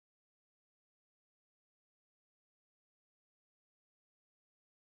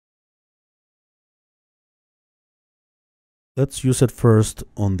Let's use it first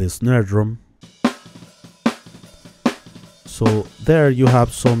on the snare drum. So there you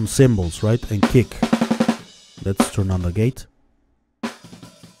have some cymbals, right? And kick. Let's turn on the gate.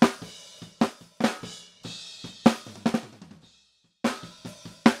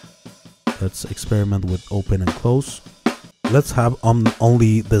 Let's experiment with open and close. Let's have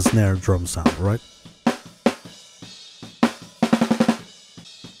only the snare drum sound, right?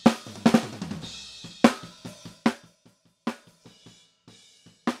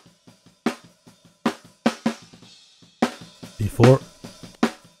 Before.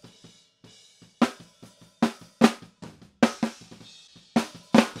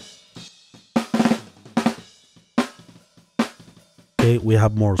 Okay, we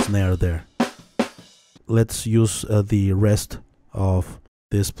have more snare there. Let's use the rest of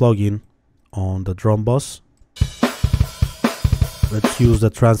this plugin on the drum bus. Let's use the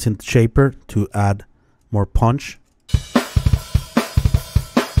Transient shaper to add more punch.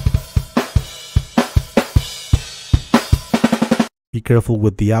 Be careful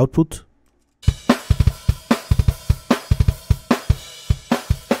with the output.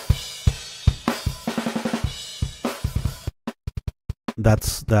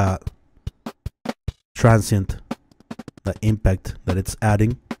 That's the transient, the impact that it's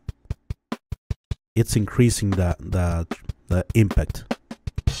adding. It's increasing the impact.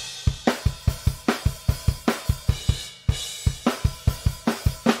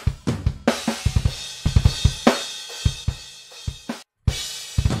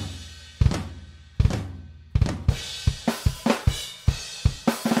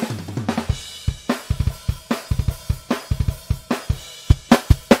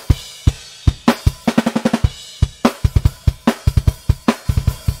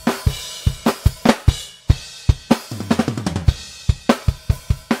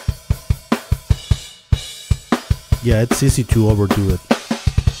 Yeah, it's easy to overdo it.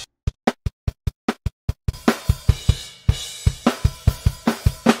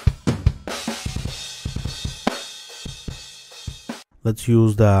 Let's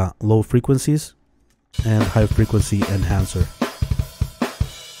use the low frequencies and high frequency enhancer.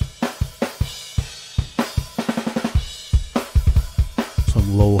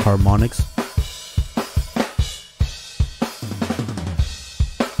 Some low harmonics.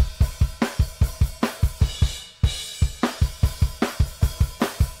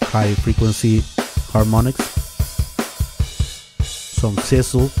 High frequency harmonics, some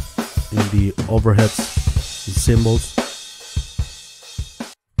sizzle in the overheads and cymbals,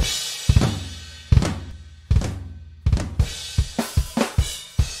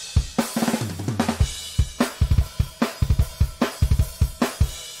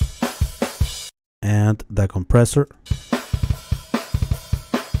 and the compressor.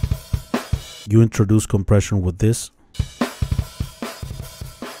 You introduce compression with this.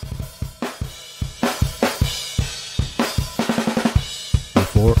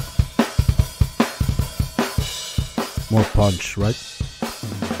 More punch, right?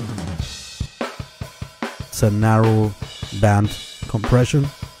 It's a narrow band compression.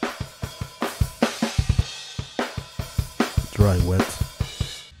 Dry, wet.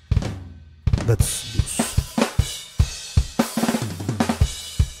 Let's use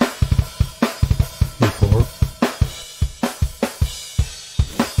before.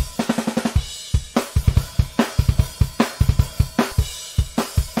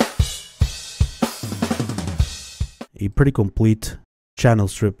 A pretty complete channel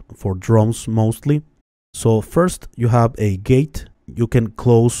strip for drums mostly. So first you have a gate. You can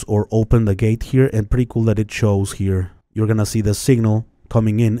close or open the gate here, and pretty cool that it shows here. You're gonna see the signal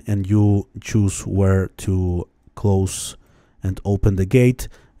coming in and you choose where to close and open the gate.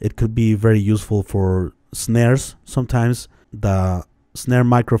 It could be very useful for snares. Sometimes the snare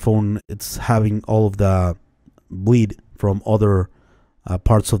microphone, it's having all of the bleed from other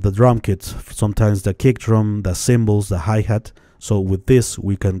parts of the drum kit, sometimes the kick drum, the cymbals, the hi-hat. So with this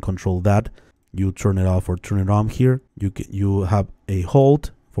we can control that. You turn it off or turn it on here. You have a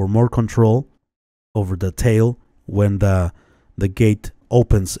hold for more control over the tail when the gate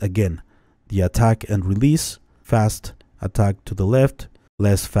opens again. The attack and release, fast attack to the left,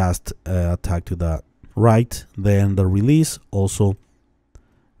 less fast attack to the right. Then the release, also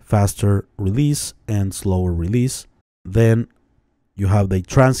faster release and slower release. Then you have the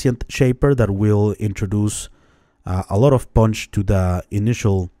Transient shaper that will introduce a lot of punch to the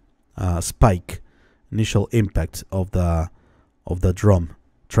initial spike, initial impact of the drum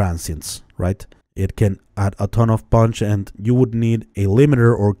transients, right? It can add a ton of punch, and you would need a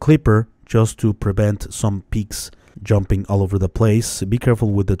limiter or clipper just to prevent some peaks jumping all over the place. Be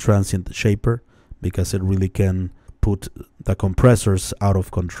careful with the Transient shaper because it really can put the compressors out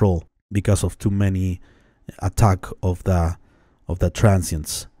of control because of too many attack of the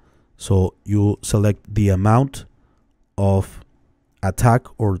transients. So you select the amount of attack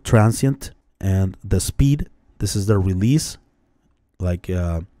or transient and the speed. This is the release, like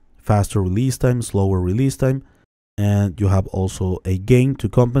faster release time, slower release time, and you have also a gain to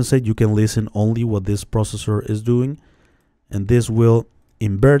compensate. You can listen only what this processor is doing, and this will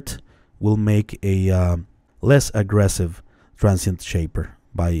invert, will make a less aggressive transient shaper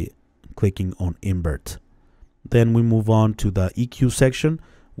by clicking on invert. Then we move on to the EQ section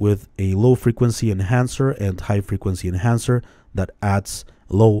with a low frequency enhancer and high frequency enhancer that adds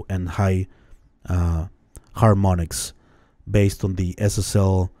low and high harmonics. Based on the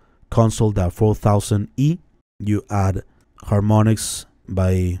SSL console, the 4000E, you add harmonics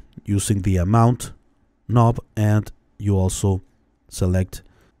by using the amount knob, and you also select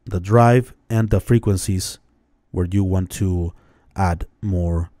the drive and the frequencies where you want to add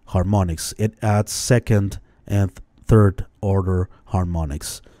more harmonics. It adds second and third order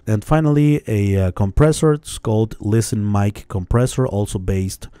harmonics. And finally, a compressor. It's called Listen Mic Compressor, also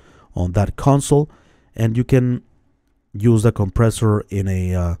based on that console, and you can use the compressor in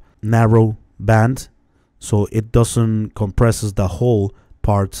a narrow band, so it doesn't compresses the whole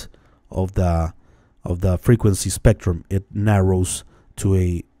part of the frequency spectrum. It narrows to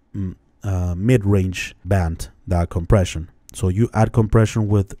a mid-range band, the compression. So you add compression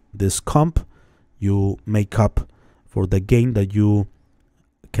with this comp, you make up for the gain that you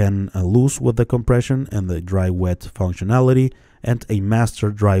can lose with the compression and the dry-wet functionality, and a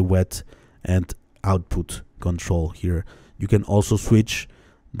master dry-wet and output control here. You can also switch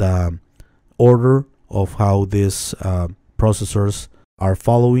the order of how these processors are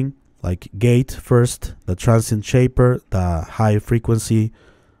following, like gate first, the transient shaper, the high frequency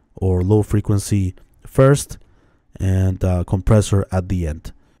or low frequency first, and compressor at the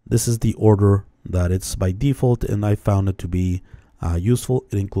end. This is the order that it's by default, and I found it to be useful.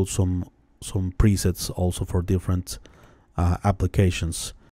 It includes some presets also for different applications.